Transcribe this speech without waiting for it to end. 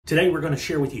Today we're going to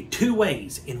share with you 2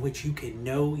 ways in which you can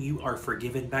know you are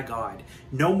forgiven by God.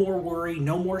 No more worry,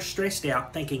 no more stressed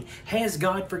out thinking, has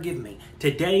God forgiven me?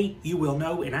 Today you will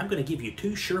know, and I'm going to give you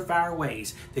 2 surefire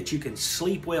ways that you can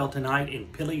sleep well tonight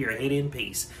and pillow your head in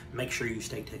peace. Make sure you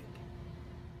stay tuned.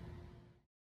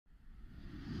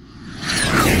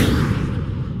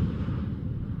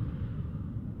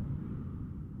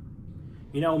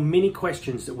 You know, many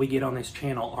questions that we get on this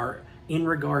channel are in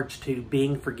regards to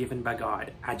being forgiven by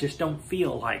God. I just don't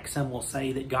feel like, some will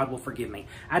say, that God will forgive me.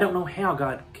 I don't know how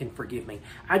God can forgive me.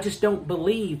 I just don't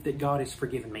believe that God has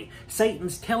forgiven me.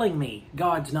 Satan's telling me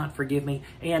God's not forgiven me,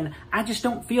 and I just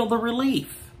don't feel the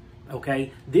relief.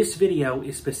 Okay, this video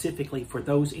is specifically for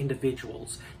those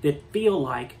individuals that feel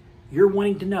like you're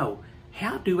wanting to know,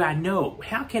 how do I know?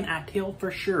 How can I tell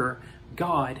for sure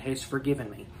God has forgiven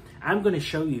me? I'm going to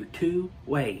show you 2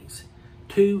 ways,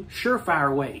 2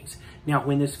 surefire ways. Now,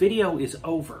 when this video is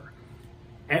over,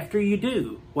 after you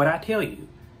do what I tell you,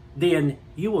 then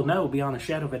you will know beyond a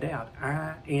shadow of a doubt,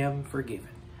 I am forgiven.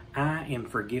 I am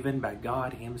forgiven by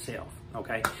God Himself,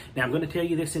 okay? Now, I'm going to tell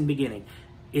you this in the beginning.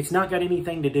 It's not got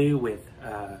anything to do with,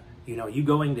 you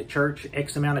going to church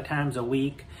X amount of times a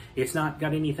week. It's not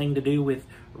got anything to do with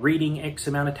reading X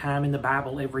amount of time in the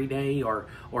Bible every day, or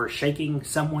shaking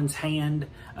someone's hand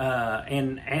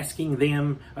and asking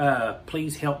them,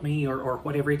 please help me, or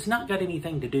whatever. It's not got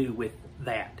anything to do with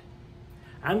that.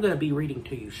 I'm going to be reading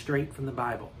to you straight from the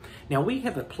Bible. Now, we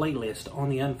have a playlist on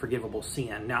the unforgivable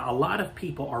sin. Now, a lot of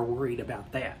people are worried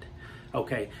about that.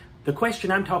 Okay, the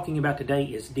question I'm talking about today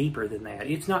is deeper than that.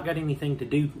 It's not got anything to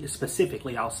do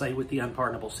specifically, I'll say, with the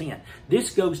unpardonable sin.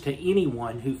 This goes to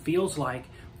anyone who feels like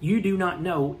you do not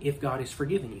know if God has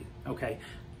forgiven you. Okay,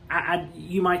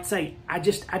 you might say, I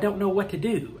don't know what to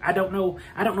do. I don't know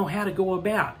how to go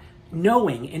about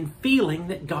knowing and feeling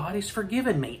that God has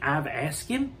forgiven me. I've asked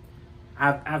Him.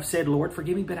 I've said, Lord,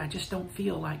 forgive me, but I just don't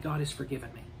feel like God has forgiven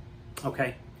me.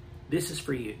 Okay, this is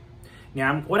for you.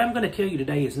 Now, what I'm going to tell you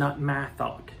today is not my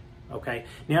thought. Okay.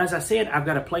 Now, as I said, I've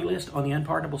got a playlist on the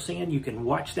unpardonable sin. You can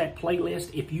watch that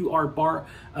playlist. If you are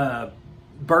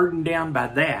burdened down by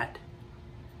that,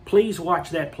 please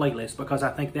watch that playlist, because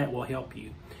I think that will help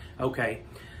you. Okay.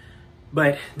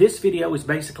 But this video is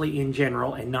basically in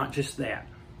general and not just that.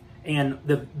 And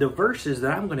the verses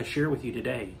that I'm going to share with you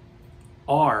today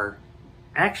are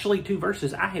actually 2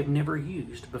 verses I have never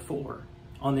used before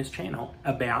on this channel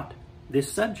about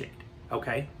this subject.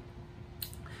 Okay.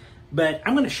 But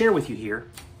I'm going to share with you here,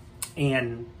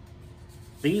 and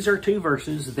these are 2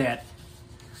 verses that,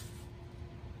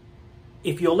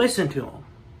 if you'll listen to them,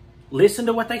 listen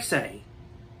to what they say,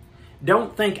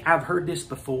 don't think I've heard this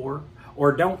before,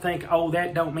 or don't think, oh,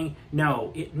 that don't mean,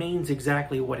 no, it means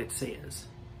exactly what it says,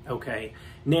 okay?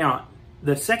 Now,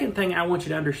 the second thing I want you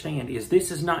to understand is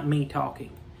this is not me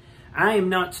talking. I am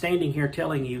not standing here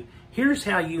telling you, here's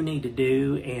how you need to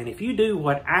do, and if you do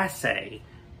what I say,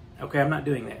 okay, I'm not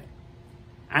doing that.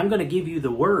 I'm going to give you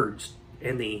the words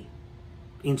and the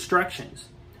instructions,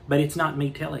 but it's not me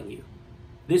telling you.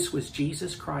 This was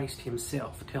Jesus Christ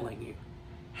Himself telling you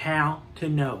how to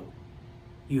know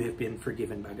you have been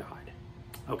forgiven by God.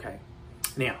 Okay.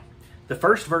 Now, the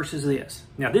first verse is this.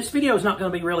 Now, this video is not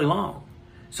going to be really long,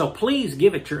 so please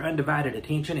give it your undivided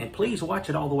attention, and please watch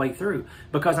it all the way through,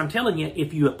 because I'm telling you,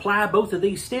 if you apply both of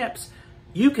these steps,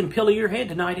 you can pillow your head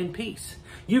tonight in peace.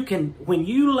 You can, when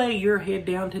you lay your head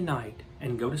down tonight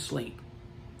and go to sleep.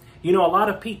 You know, a lot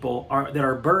of people that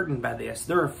are burdened by this,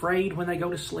 they're afraid when they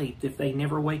go to sleep, if they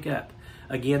never wake up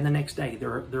again the next day,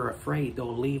 they're afraid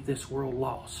they'll leave this world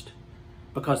lost,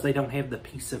 because they don't have the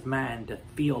peace of mind to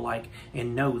feel like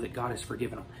and know that God has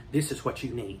forgiven them. This is what you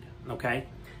need, okay?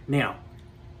 Now,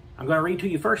 I'm going to read to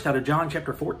you first out of John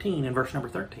chapter 14 and verse number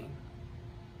 13.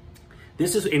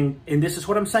 This is, and this is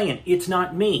what I'm saying. It's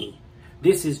not me.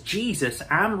 This is Jesus.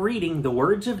 I'm reading the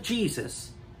words of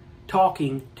Jesus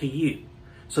talking to you.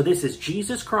 So this is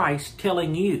Jesus Christ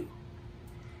telling you.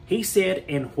 He said,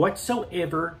 and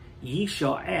whatsoever ye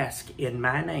shall ask in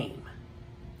my name,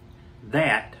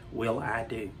 that will I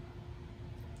do.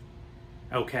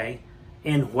 Okay?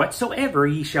 And whatsoever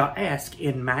ye shall ask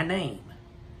in my name,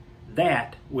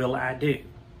 that will I do,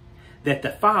 that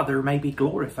the Father may be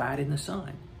glorified in the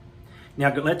Son.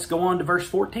 Now, let's go on to verse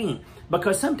 14.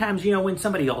 Because sometimes, you know, when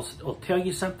somebody else will tell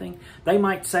you something, they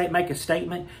might make a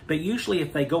statement, but usually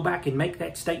if they go back and make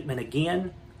that statement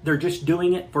again, they're just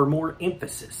doing it for more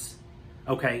emphasis.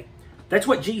 Okay? That's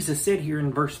what Jesus said here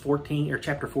in verse 14, or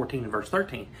chapter 14 and verse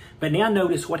 13. But now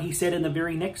notice what He said in the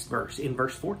very next verse, in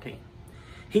verse 14.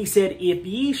 He said, if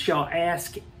ye shall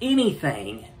ask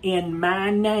anything in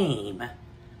my name,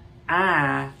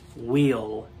 I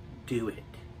will do it.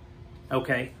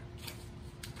 Okay?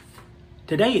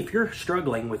 Today, if you're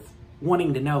struggling with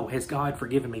wanting to know, has God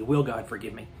forgiven me? Will God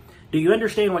forgive me? Do you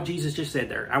understand what Jesus just said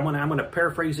there? I'm going to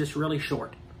paraphrase this really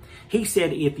short. He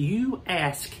said, if you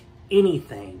ask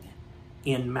anything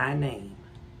in my name,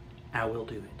 I will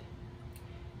do it.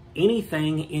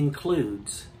 Anything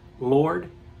includes,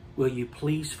 Lord, will you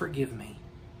please forgive me?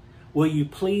 Will you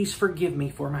please forgive me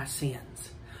for my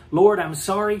sins? Lord, I'm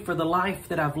sorry for the life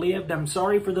that I've lived. I'm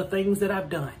sorry for the things that I've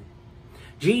done.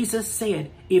 Jesus said,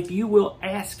 if you will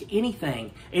ask anything,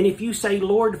 and if you say,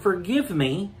 Lord, forgive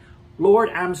me,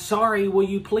 Lord, I'm sorry, will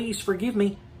you please forgive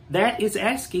me? That is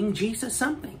asking Jesus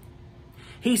something.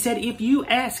 He said, if you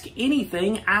ask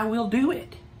anything, I will do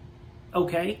it.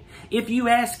 Okay? If you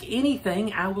ask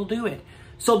anything, I will do it.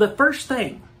 So the first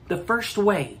thing, the first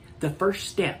way, the first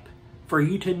step for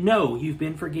you to know you've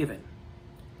been forgiven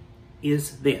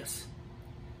is this.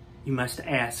 You must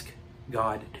ask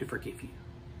God to forgive you.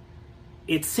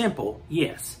 It's simple,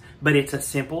 yes, but it's a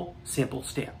simple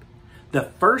step.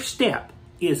 The first step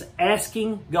is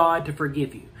asking God to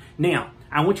forgive you. Now,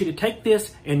 I want you to take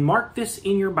this and mark this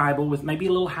in your Bible with maybe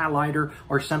a little highlighter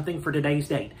or something for today's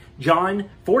date. John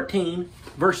 14,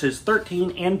 verses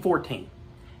 13 and 14.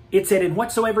 It said, and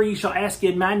whatsoever you shall ask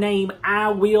in my name, I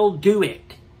will do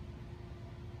it.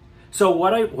 So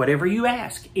whatever you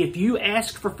ask, if you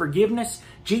ask for forgiveness,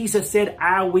 Jesus said,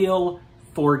 I will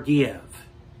forgive.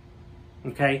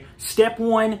 Okay? Step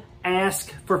one,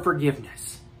 ask for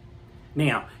forgiveness.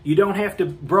 Now, you don't have to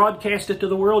broadcast it to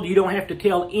the world. You don't have to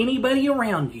tell anybody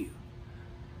around you.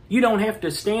 You don't have to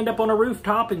stand up on a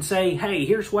rooftop and say, hey,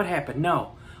 here's what happened.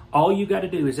 No. All you got to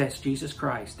do is ask Jesus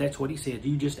Christ. That's what he said.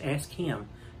 You just ask him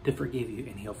to forgive you,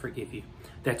 and he'll forgive you.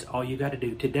 That's all you got to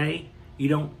do. Today, you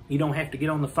don't have to get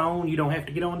on the phone. You don't have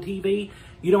to get on TV.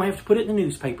 You don't have to put it in the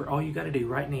newspaper. All you got to do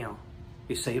right now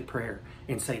is say a prayer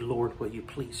and say, Lord, will you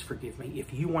please forgive me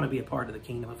if you want to be a part of the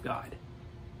kingdom of God.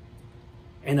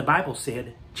 And the Bible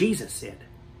said, Jesus said,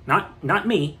 not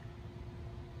me,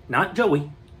 not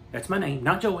Joey, that's my name,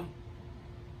 not Joey.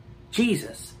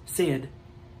 Jesus said,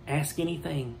 ask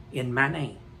anything in my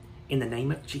name, in the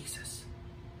name of Jesus,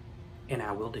 and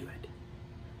I will do it.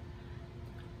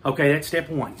 Okay, that's step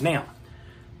one. Now,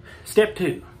 step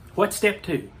two. What's step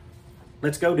two?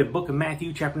 Let's go to the book of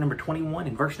Matthew, chapter number 21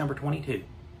 and verse number 22.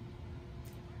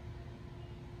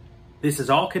 This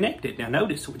is all connected. Now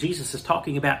notice, Jesus is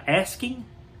talking about asking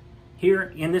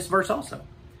here in this verse also.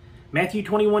 Matthew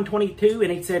 21:22,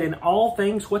 and he said, in all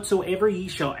things whatsoever ye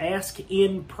shall ask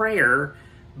in prayer,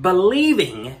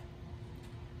 believing,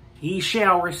 ye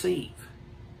shall receive.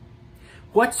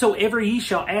 Whatsoever ye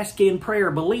shall ask in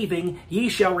prayer, believing, ye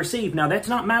shall receive. Now, that's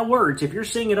not my words. If you're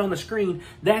seeing it on the screen,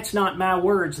 that's not my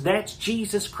words. That's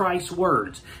Jesus Christ's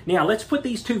words. Now, let's put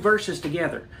these two verses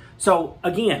together. So,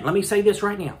 again, let me say this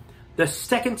right now. The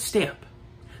second step.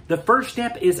 The first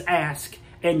step is ask,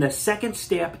 and the second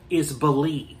step is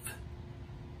believe.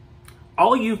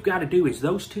 All you've got to do is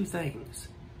those two things.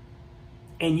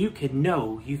 And you can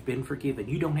know you've been forgiven.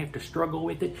 You don't have to struggle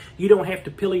with it. You don't have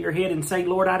to pillow your head and say,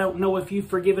 Lord, I don't know if you've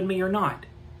forgiven me or not.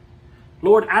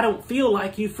 Lord, I don't feel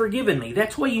like you've forgiven me.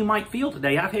 That's the way you might feel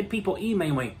today. I've had people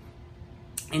email me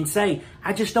and say,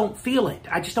 I just don't feel it.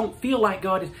 I just don't feel like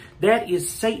God is. That is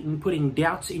Satan putting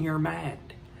doubts in your mind.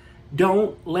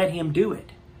 Don't let him do it.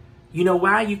 You know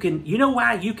why you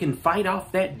can fight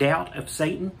off that doubt of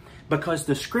Satan? Because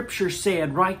the scripture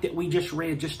said, right, that we just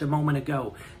read just a moment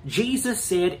ago, Jesus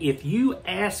said, if you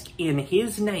ask in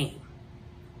his name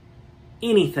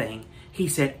anything, he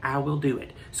said, I will do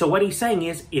it. So what he's saying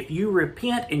is, if you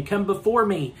repent and come before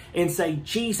me and say,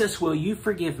 Jesus, will you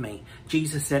forgive me?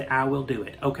 Jesus said, I will do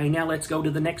it. Okay, now let's go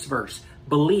to the next verse.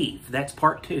 Believe, that's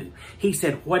part 2. He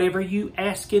said, whatever you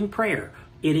ask in prayer,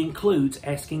 it includes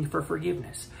asking for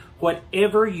forgiveness.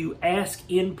 Whatever you ask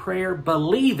in prayer,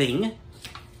 believing,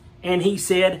 and he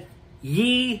said,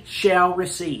 ye shall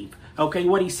receive. Okay,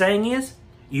 what he's saying is,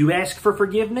 you ask for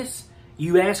forgiveness,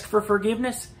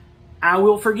 I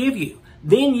will forgive you.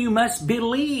 Then you must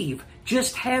believe.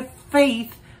 Just have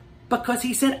faith, because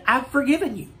he said, I've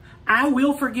forgiven you. I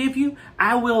will forgive you.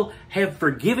 I will have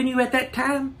forgiven you at that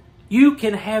time. You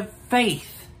can have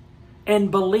faith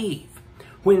and believe.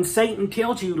 When Satan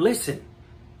tells you, listen,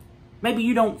 maybe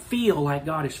you don't feel like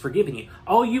God has forgiven you.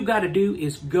 All you got to do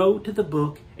is go to the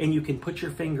book and you can put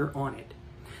your finger on it.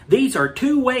 These are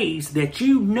 2 ways that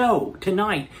you know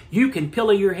tonight you can pillow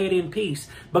your head in peace,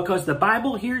 because the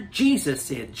Bible here, Jesus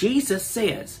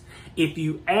says, if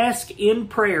you ask in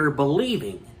prayer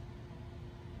believing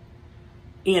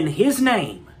in his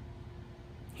name,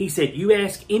 he said, you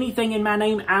ask anything in my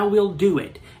name, I will do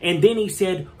it. And then he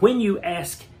said, when you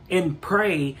ask and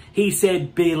pray, he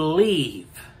said, believe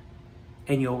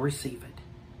and you'll receive it.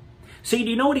 See, do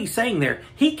you know what he's saying there?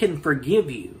 He can forgive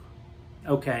you,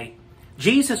 okay?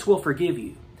 Jesus will forgive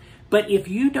you. But if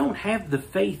you don't have the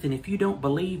faith and if you don't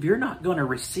believe, you're not going to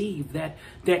receive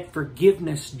that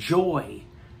forgiveness joy,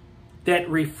 that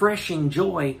refreshing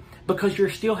joy, because you're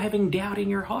still having doubt in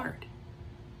your heart.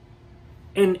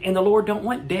 And the Lord don't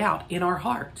want doubt in our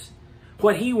hearts.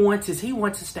 What He wants is He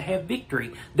wants us to have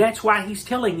victory. That's why He's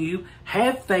telling you,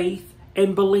 have faith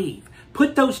and believe.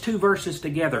 Put those two verses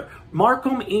together. Mark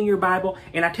them in your Bible.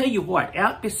 And I tell you what,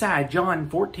 out beside John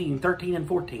 14, 13 and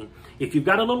 14, if you've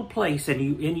got a little place and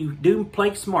you do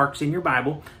place marks in your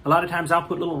Bible, a lot of times I'll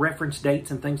put little reference dates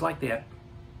and things like that.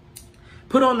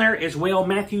 Put on there as well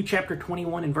Matthew chapter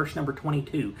 21 and verse number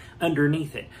 22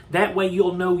 underneath it. That way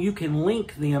you'll know you can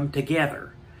link them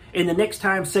together. And the next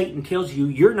time Satan tells you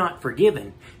you're not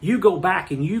forgiven, you go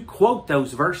back and you quote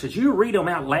those verses. You read them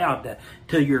out loud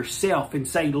to yourself and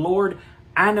say, Lord,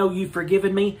 I know you've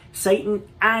forgiven me. Satan,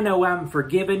 I know I'm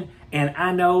forgiven, and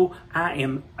I know I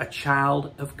am a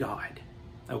child of God.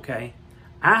 Okay?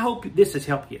 I hope this has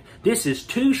helped you. This is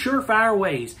two surefire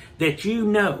ways that you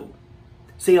know.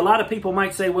 See, a lot of people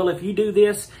might say, well, if you do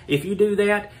this, if you do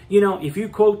that, if you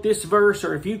quote this verse,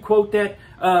 or if you quote that,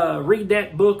 read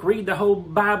that book, read the whole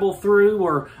Bible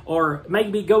through, or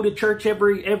maybe go to church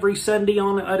every Sunday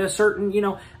at a certain,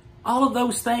 all of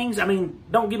those things. I mean,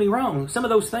 don't get me wrong. Some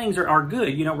of those things are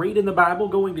good. Reading the Bible,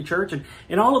 going to church,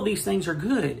 and all of these things are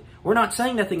good. We're not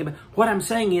saying nothing about. What I'm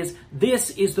saying is, this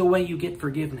is the way you get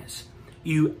forgiveness.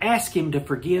 You ask Him to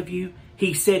forgive you.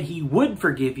 He said He would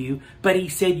forgive you, but He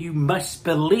said you must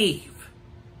believe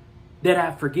that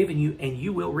I've forgiven you, and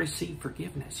you will receive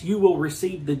forgiveness. You will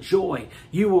receive the joy.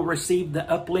 You will receive the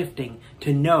uplifting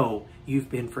to know you've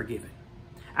been forgiven.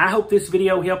 I hope this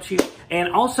video helps you.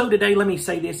 And also today, let me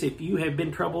say this. If you have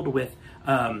been troubled with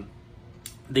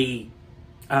the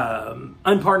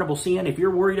unpardonable sin, if you're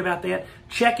worried about that,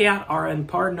 check out our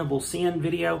unpardonable sin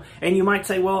video. And you might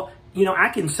say, well, I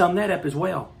can sum that up as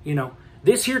well.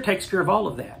 This here takes care of all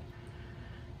of that.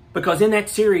 Because in that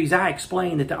series, I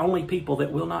explain that the only people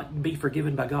that will not be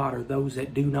forgiven by God are those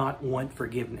that do not want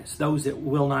forgiveness. Those that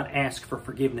will not ask for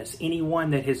forgiveness.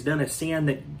 Anyone that has done a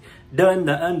sin, done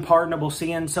the unpardonable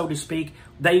sin, so to speak,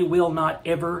 they will not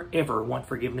ever, ever want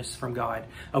forgiveness from God.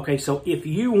 Okay, so if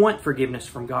you want forgiveness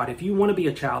from God, if you want to be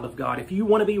a child of God, if you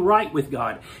want to be right with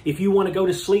God, if you want to go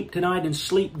to sleep tonight and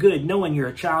sleep good, knowing you're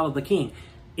a child of the King,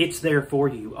 it's there for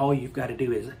you. All you've got to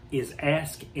do is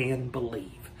ask and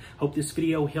believe. Hope this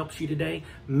video helps you today.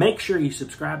 Make sure you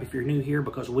subscribe if you're new here,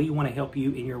 because we want to help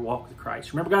you in your walk with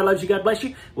Christ. Remember, God loves you. God bless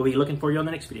you. We'll be looking for you on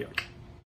the next video.